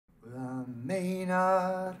may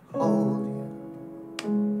not hold you.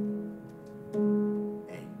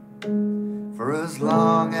 Hey. For as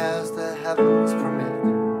long as the heavens permit,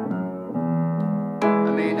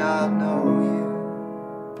 I may not know you.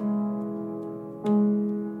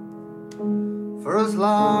 For as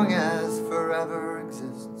long as forever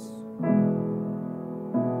exists,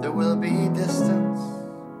 there will be distance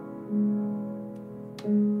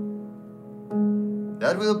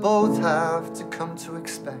that we'll both have to come to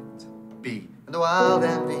expect. Be in the wild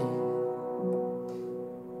envy,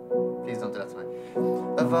 please don't do that to me,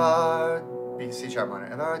 of our, B, C sharp minor,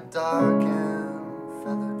 of our dark and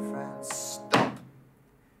feathered friends. Stop.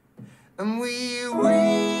 And we, you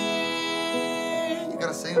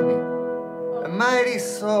gotta sing with me, a mighty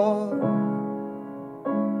sword,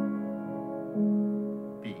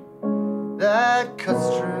 B, that cuts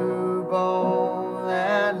through bone,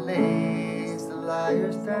 that lays the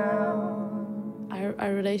liars down.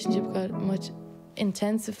 Our relationship got much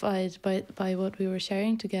intensified by what we were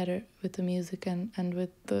sharing together with the music and with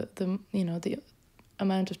the the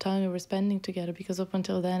amount of time we were spending together, because up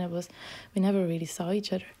until then we never really saw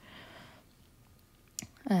each other.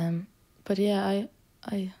 But yeah,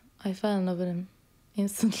 I fell in love with him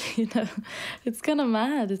instantly. It's kind of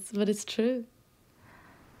mad, but it's true.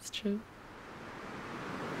 It's true.